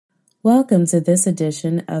Welcome to this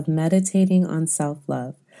edition of Meditating on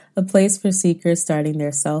Self-Love, a place for seekers starting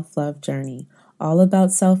their self-love journey, all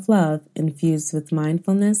about self-love infused with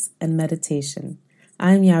mindfulness and meditation.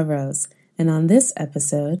 I'm Ya Rose, and on this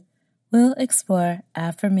episode, we'll explore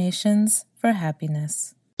affirmations for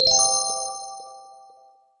happiness.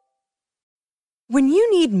 When you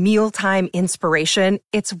need mealtime inspiration,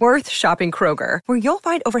 it's worth shopping Kroger, where you'll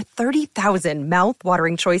find over 30,000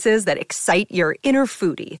 mouth-watering choices that excite your inner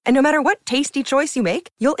foodie. And no matter what tasty choice you make,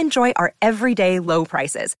 you'll enjoy our everyday low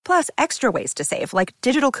prices, plus extra ways to save, like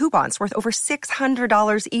digital coupons worth over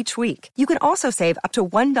 $600 each week. You can also save up to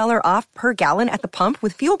 $1 off per gallon at the pump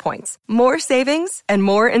with fuel points. More savings and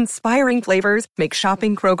more inspiring flavors make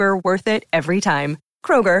shopping Kroger worth it every time.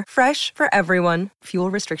 Kroger, fresh for everyone.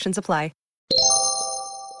 Fuel restrictions apply.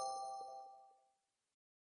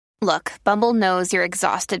 Look, Bumble knows you're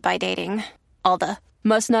exhausted by dating. All the,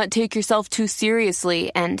 must not take yourself too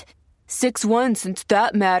seriously, and 6'1" since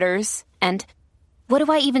that matters, and what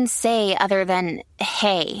do I even say other than,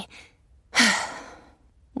 hey?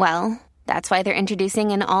 Well, that's why they're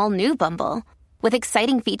introducing an all-new Bumble, with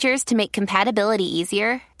exciting features to make compatibility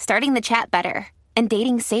easier, starting the chat better, and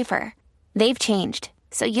dating safer. They've changed,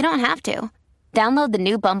 so you don't have to. Download the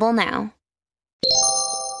new Bumble now.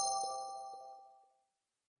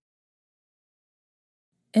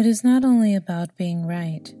 It is not only about being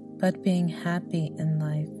right, but being happy in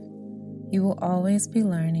life. You will always be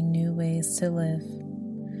learning new ways to live.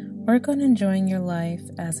 Work on enjoying your life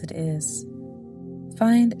as it is.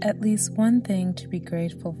 Find at least one thing to be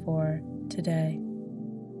grateful for today.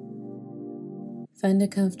 Find a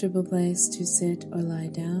comfortable place to sit or lie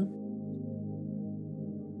down.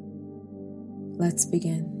 Let's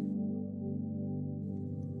begin.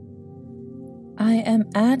 I am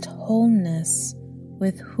at wholeness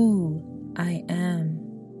with who I am.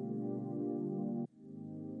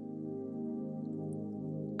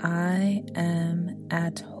 I am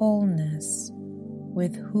at wholeness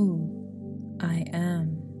with who I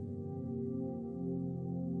am.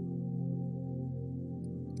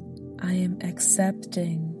 I am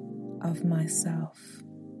accepting of myself.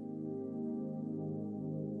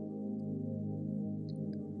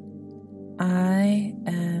 I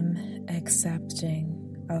am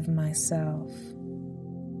accepting of myself.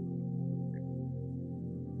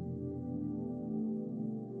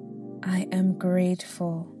 I am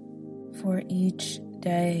grateful for each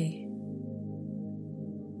day.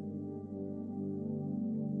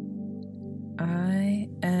 I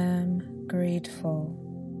am grateful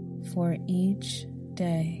for each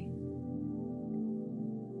day.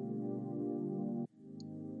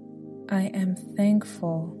 I am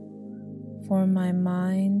thankful for my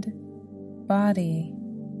mind, body,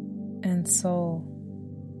 and soul.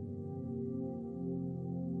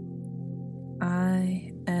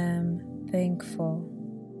 I am thankful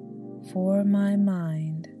for my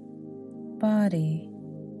mind, body,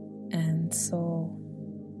 and soul.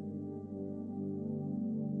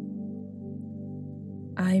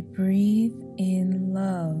 I breathe in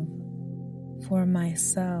love for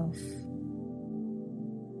myself.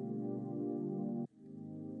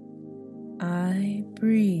 I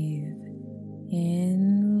breathe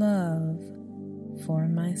in love for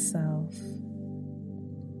myself.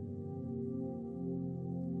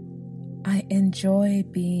 I enjoy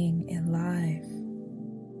being alive.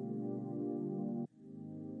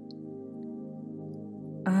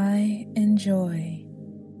 I enjoy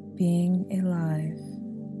being alive.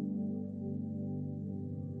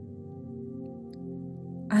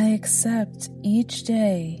 I accept each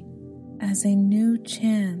day as a new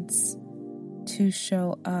chance to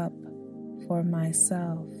show up for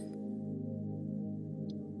myself.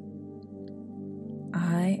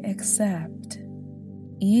 I accept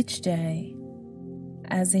each day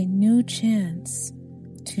as a new chance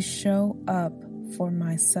to show up for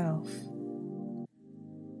myself.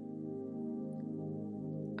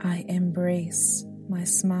 I embrace my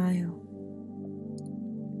smile.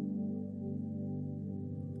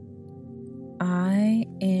 I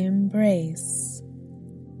embrace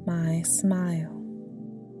my smile.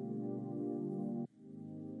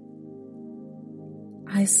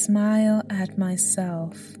 I smile at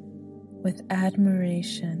myself with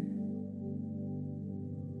admiration.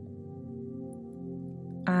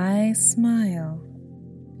 I smile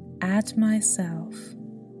at myself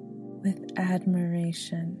with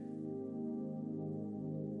admiration.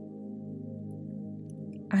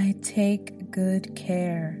 I take good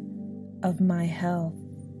care of my health.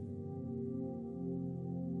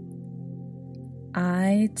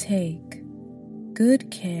 I take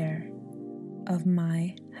good care of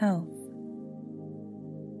my health.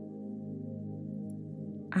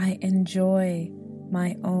 I enjoy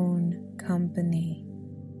my own company.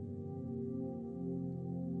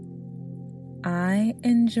 I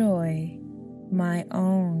enjoy my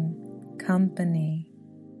own company.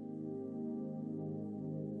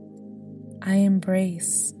 I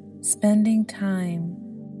embrace spending time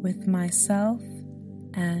with myself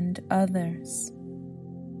and others.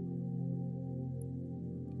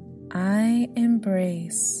 I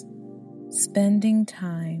embrace spending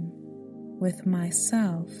time with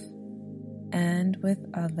myself and with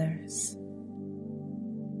others.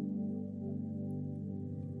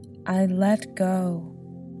 I let go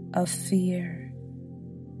of fear.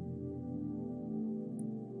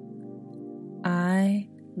 I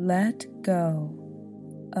let go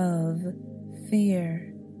of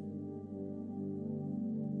fear.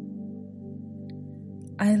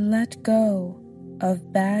 I let go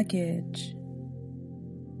of baggage.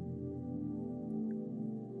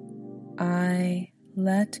 I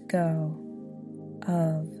let go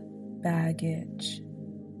of baggage.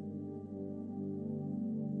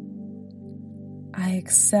 I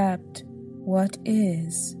accept what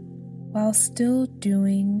is while still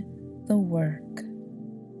doing the work.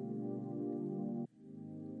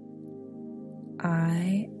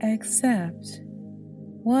 I accept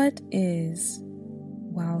what is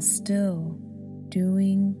while still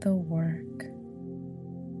doing the work.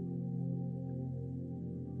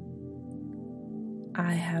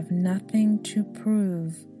 I have nothing to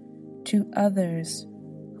prove to others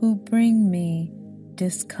who bring me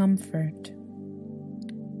discomfort.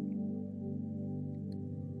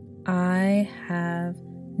 I have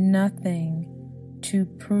nothing to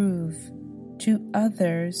prove to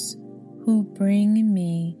others who bring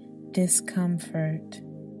me discomfort.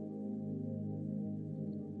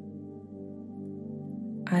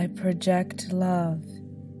 I project love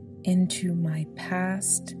into my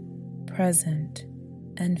past, present,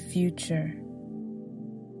 and future.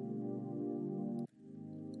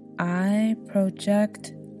 I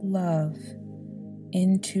project love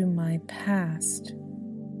into my past,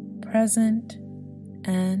 present,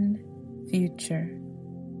 and future.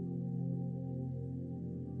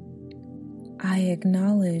 I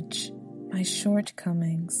acknowledge my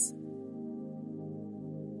shortcomings.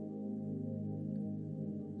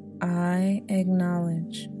 I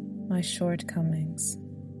acknowledge my shortcomings.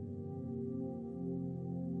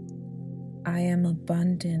 I am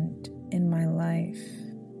abundant in my life.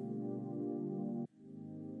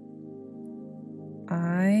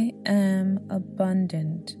 I am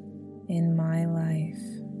abundant in my life.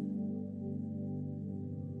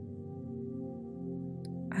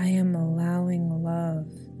 I am allowing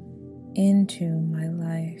love into my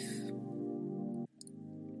life.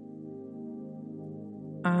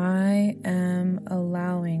 I am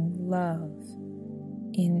allowing love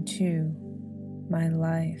into my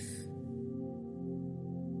life.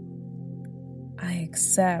 I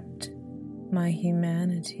accept my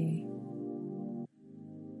humanity.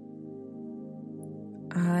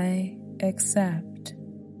 I accept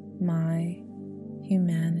my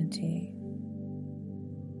humanity.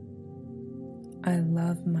 I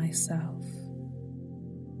love myself.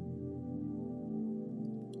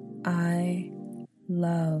 I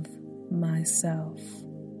love myself.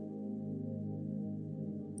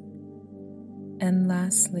 And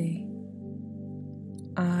lastly,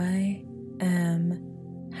 I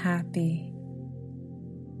am happy.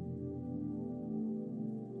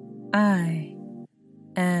 I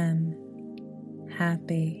am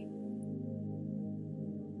happy.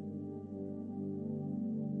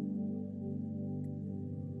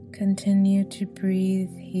 Continue to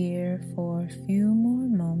breathe here for a few more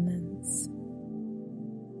moments,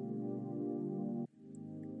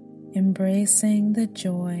 embracing the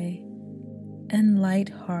joy and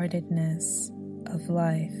lightheartedness of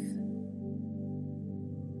life.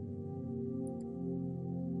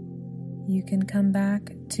 You can come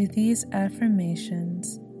back to these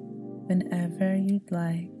affirmations whenever you'd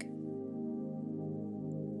like.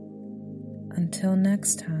 Until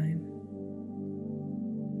next time,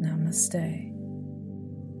 namaste.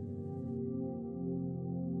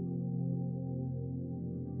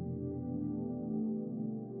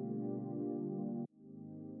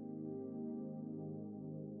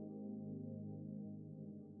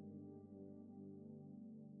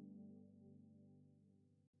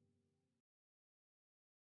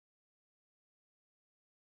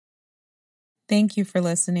 Thank you for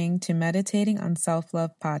listening to Meditating on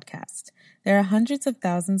Self-Love podcast. There are hundreds of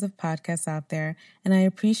thousands of podcasts out there, and I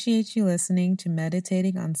appreciate you listening to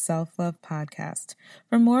Meditating on Self-Love podcast.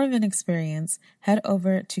 For more of an experience, head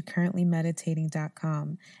over to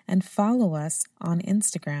currentlymeditating.com and follow us on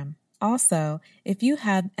Instagram. Also, if you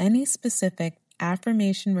have any specific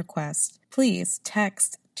affirmation requests, please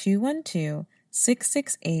text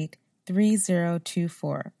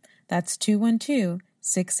 212-668-3024. That's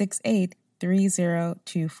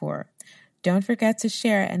 212-668-3024. Don't forget to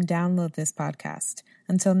share and download this podcast.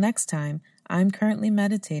 Until next time, I'm currently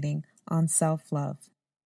meditating on self-love.